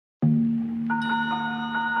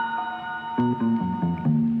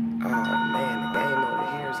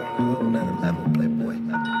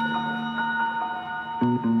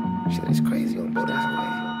It's crazy on Boulder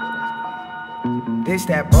Highway. This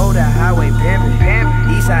that Boulder Highway pimpin'.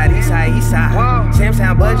 East side, east side, east side.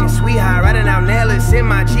 Samstown budget, sweet high, riding out Nellis in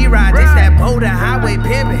my G-Ride. This that Boulder Highway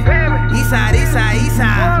pimpin'. East side, east side, east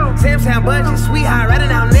side. Samstown budget, sweet high,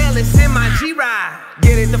 riding out Nellis in my G-Ride.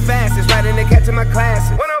 Get it the fastest, riding the cat to my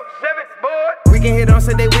classes. 107, boy. We can hit on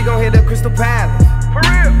Sunday, we gon' hit up Crystal Palace. For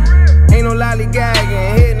real. Ain't no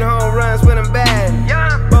lollygagging, hitting home runs when I'm batting.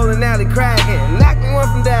 Yeah. Bowling alley cracking, knock me one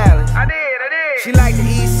from Dallas. I did. She like the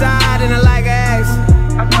east side and I like her ass.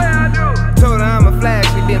 I swear I do. Told her I'm a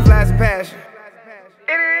flashy, then flash of passion.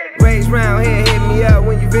 It is. Raised round here, hit me up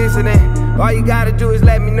when you visiting. All you gotta do is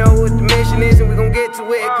let me know what the mission is and we gon' get to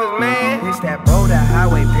it. Cause man, it's that Boulder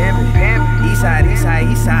Highway pimpin'. East side, east side,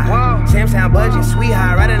 east side. Samstown budget, sweet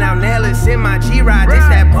high, riding out Nellis in my G-Ride. This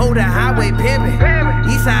that Boulder Highway pimpin'.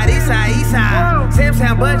 East side, east side, east side.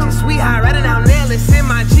 Samstown budget, sweet high, riding out Nellis in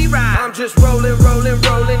my G-Ride. I'm just rollin', rollin',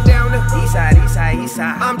 rollin' down the east side, east side, east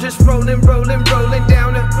side. I'm just rollin', rollin', rollin'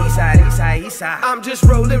 down the east side, east side, east side. I'm just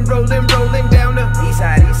rollin', rollin', rollin' down the east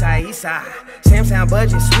side, east side, east side. Samstown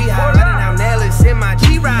budget, sweet high, riding out Nellis in my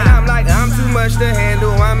G-Ride. And I'm like, I'm too much to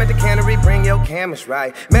handle. I'm at the cannery, bring your cameras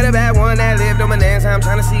right. Met a bad one that lived on Bonanza. I'm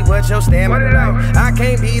trying to see what your stamina like. I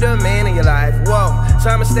can't be the man in your life, whoa. So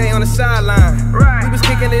I'ma stay on the sideline. Right. We was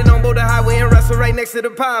kicking it on Boulder Highway and Russell right next to the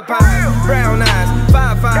Popeyes. Brown eyes,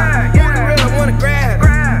 5'5". You the real, I wanna grab.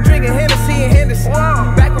 Drinking Hennessy and Henderson.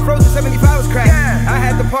 Whoa. Back when Frozen 75 was cracking. Yeah. I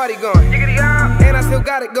had the party going, Jiggity up. and I still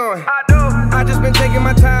got it going. I do. I just been taking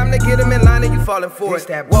my time to get them in line and you falling for it. It's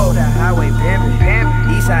that Boulder Highway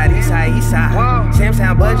pimpin'. East side, east side, east side.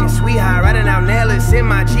 Samstown budget, sweet high, riding out Nellis in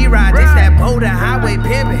my G-Ride. This that Boulder Highway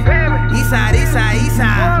pimpin'. East side, east side, east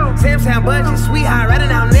side. Samstown budget, sweet high,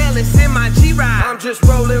 riding out Nellis in my G-Ride. I'm just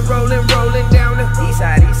rollin', rollin', rollin' down the east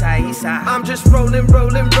side, east side, east side. I'm just rollin',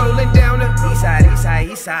 rollin', rollin' down the east side, east side,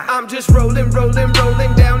 east side. I'm just rollin', rollin',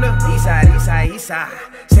 rollin' down the east side, east side, east side.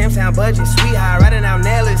 Samstown budget, sweet high, riding out